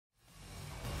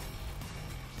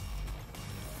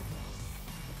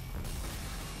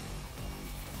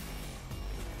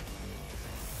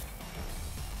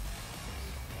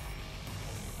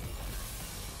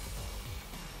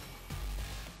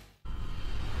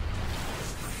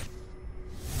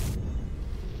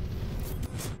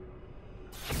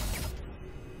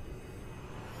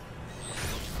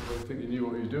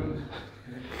doing?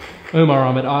 UMAR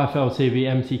Ahmed, IFL TV,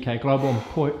 MTK Global, on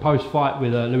post-fight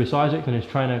with Lewis Isaacs and his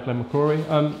trainer Glenn McCrory.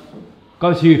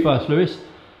 Go to you first, Lewis.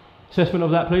 Assessment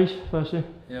of that, please, firstly.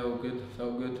 Yeah, all good,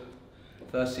 felt good.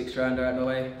 First 6 rounder out of the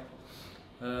way.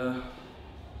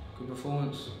 Good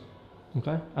performance.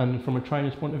 Okay, and from a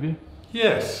trainer's point of view?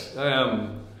 Yes,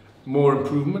 more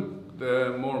improvement.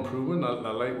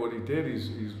 I like what he did.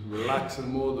 He's relaxing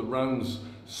more. The rounds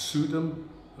suit him.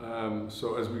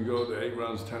 So as we go to 8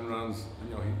 rounds, 10 rounds,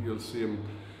 you know, you'll see him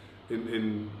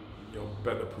in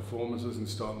better performances and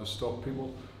starting to stop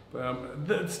people.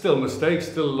 But still mistakes,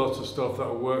 still lots of stuff that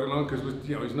we're working on, because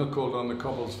he's not called on the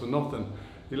cobbles for nothing.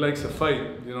 He likes a fight,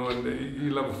 and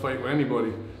he'll have a fight with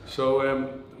anybody. So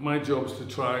my job is to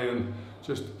try and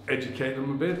just educate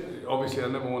him a bit. Obviously, I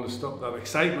never want to stop that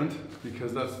excitement,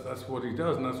 because that's what he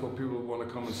does, and that's what people want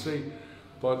to come and see.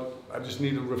 But I just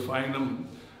need to refine him,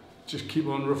 just keep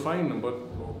on refining them. But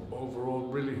overall,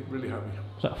 really, really happy.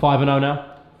 Is that 5-0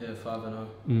 now? Yeah, 5-0.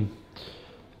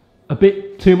 A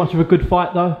bit too much of a good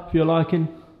fight though, if you're liking?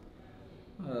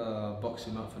 Boxed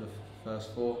him up for the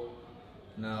first 4.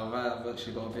 Now I've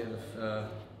actually got a bit of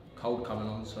cold coming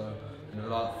on, so in the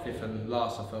 5th and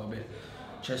last I felt a bit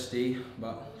chesty,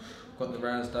 but got the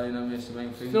rounds done. That's the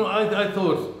main thing. I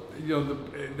thought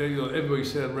everybody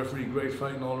said referee great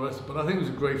fight and all the rest, but I think it was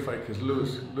a great fight because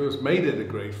Lewis made it a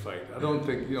great fight. I don't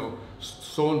think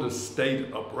Saunders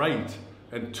stayed upright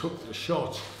and took the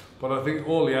shots, but I think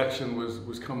all the action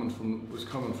was coming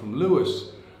from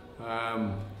Lewis.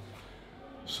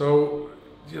 So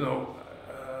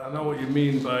I know what you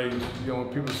mean by when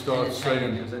people start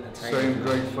saying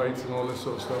great fights and all this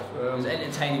sort of stuff. It was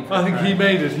entertaining. I think he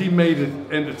made it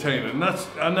entertaining. And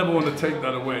I never want to take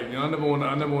that away. I never want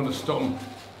to stop him,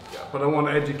 but I want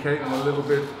to educate him a little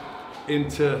bit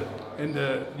into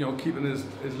keeping his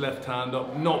left hand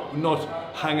up, not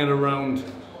hanging around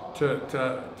to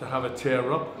have a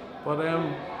tear up. But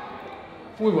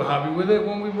we were happy with it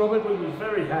when we robbed it. We were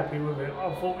very happy with it. I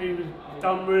thought he was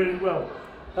done really well.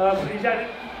 He told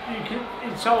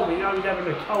me, he's having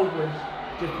a cold one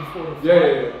just before the fight.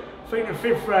 Yeah. I think the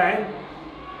 5th round,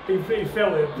 he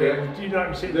felt it a bit. Yeah. You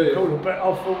notice it in the corner, but I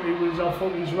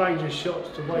thought his range of shots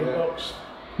to weight box.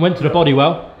 Went to the body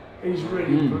well. He's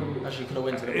really improved. Actually, could have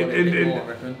went to the body a bit more, I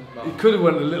reckon. He could have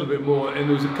went a little bit more, and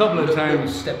there was a couple of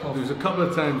times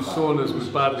Saunders was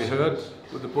badly hurt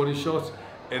with the body shots,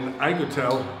 and I could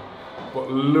tell.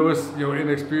 But Lewis,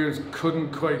 inexperienced,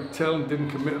 couldn't quite tell and didn't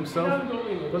commit himself.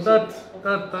 But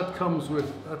that comes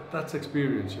with that's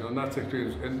experience, and that's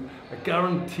experience. And I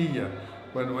guarantee you,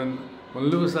 when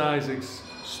Lewis Isaacs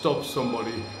stops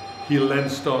somebody, he'll then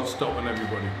start stopping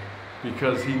everybody,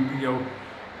 because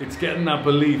it's getting that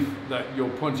belief that your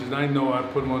punches. And I know I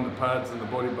put him on the pads and the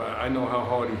body, but I know how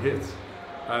hard he hits,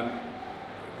 and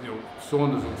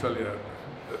Saunders will tell you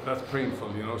that's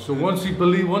painful, So once he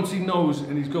knows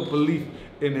and he's got belief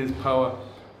in his power,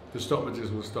 the stoppages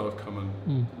will start coming.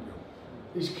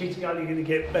 This kid's only going to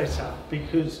get better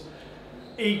because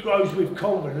he grows with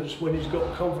confidence when he's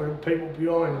got confident people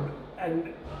behind him.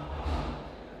 And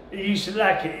he used to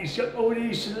lack it. All he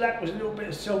used to lack was a little bit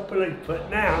of self-belief, but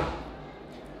now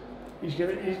he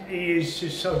is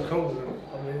just so confident.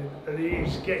 And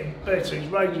he's getting better. His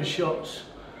range of shots.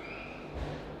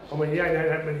 He ain't had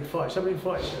that many fights. How many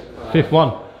fights? 5th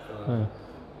one.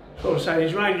 So I'm saying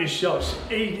his range of shots,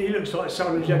 he looks like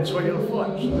someone who's had 20 odd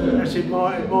fights. That's in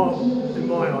my eyes.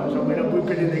 We've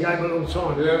been in the game a long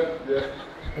time. Yeah.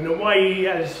 And the way he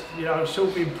has,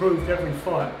 sort of improved every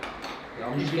fight.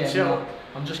 I'm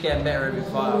just getting better every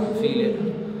fight. I can feel it.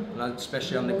 And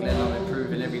especially on the Glen, I'm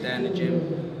improving every day in the gym,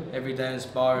 every day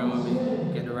inspiring when we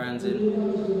get the rounds in.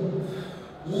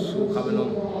 It's all coming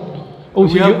on.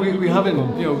 We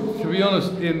haven't, to be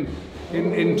honest, in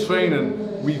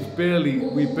training, we've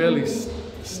barely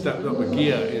stepped up a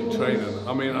gear in training.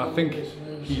 I think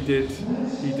he did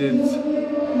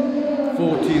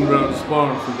 14 rounds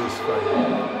sparring for this fight,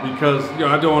 because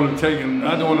I don't want him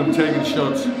taking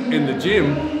shots in the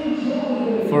gym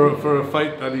for a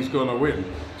fight that he's going to win. Do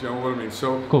you know what I mean?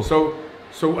 So cool. So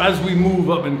as we move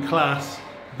up in class,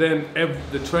 then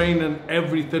the training,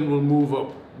 everything will move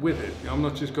up with it. I'm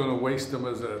not just going to waste them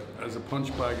as a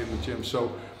punch bag in the gym.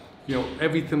 So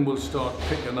everything will start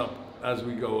picking up as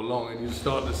we go along, and you'll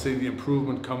start to see the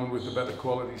improvement coming with the better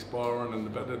quality sparring and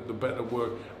the better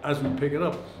work as we pick it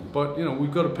up. But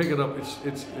we've got to pick it up.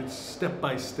 It's step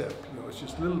by step. It's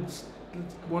just one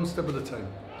step at a time.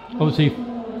 Obviously,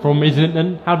 from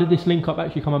Islington, how did this link up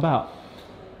actually come about?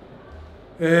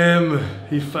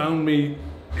 He found me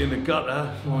in a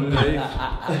gutter one day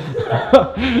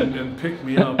and picked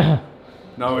me up,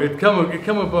 No, it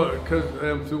come about because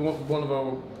through one of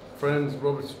our friends,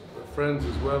 Robert's friends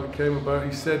as well. It came about.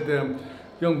 He said,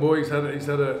 "Young boy, he's had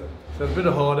a bit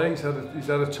of heartache. He's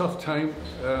had a tough time.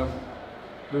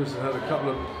 Lewis has had a couple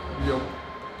of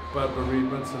bad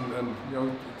bereavements, and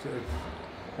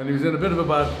and he was in a bit of a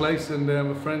bad place. And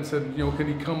a friend said, can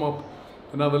he come up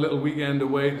and have a little weekend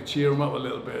away to cheer him up a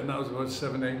little bit?" And that was about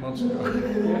 7-8 months ago.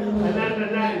 And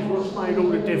that is what's made all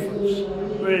the difference,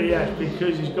 really has,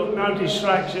 because he's got no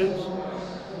distractions.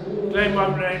 Glenn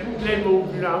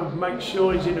will make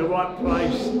sure he's in the right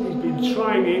place. He's been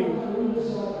training.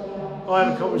 I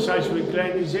have a conversation with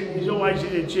Glenn. He's always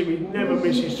in the gym. He never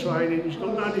misses training. He's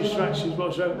got no distractions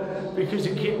whatsoever because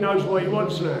the kid knows what he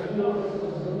wants now.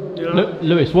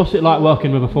 Lewis, what's it like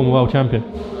working with a former world champion?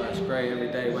 It's great every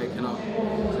day waking up.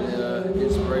 It's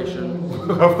inspiration.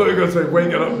 I thought you were going to say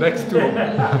waking up next to him.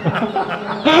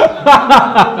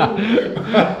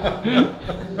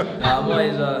 I'm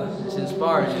always, it's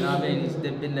inspiring, you know what I mean?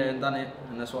 They've been there and done it,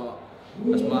 and it's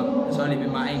only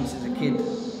been my aim since a kid.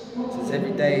 Since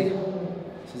every day,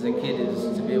 since a kid,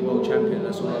 is to be a world champion.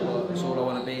 That's all I want. That's all I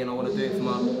want to be, and I want to do it for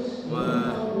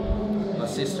my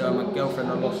sister and my girlfriend.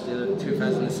 I lost in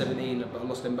 2017, but I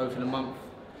lost them both in a month.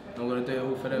 I'm going to do it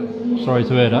all for them. Sorry to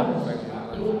hear that.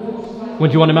 When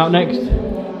do you want him out next?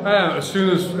 As soon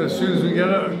as we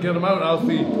get him out,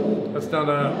 Alfie. That's down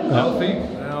to Alfie.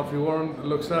 Alfie Warren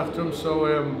looks after him. So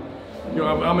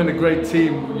I'm in a great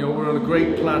team. We're on a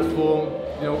great platform.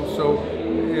 So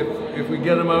if we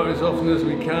get him out as often as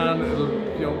we can,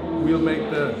 we'll make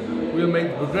the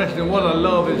progression. And what I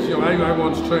love is I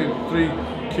once trained 3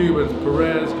 Cubans,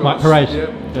 Perez.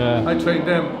 Yeah. I trained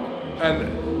them, and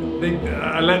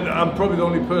I'm probably the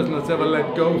only person that's ever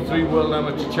let go 3 world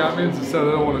amateur champions and said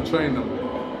I don't want to train them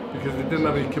because they didn't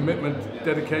have any commitment,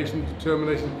 dedication,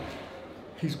 determination.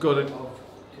 He's got it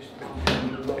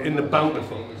in the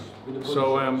bountiful.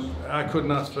 So I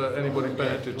couldn't ask for anybody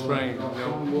better to train.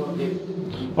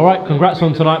 All right, congrats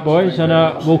on tonight, boys, and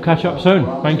we'll catch up soon.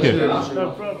 Thank you.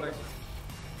 No problem.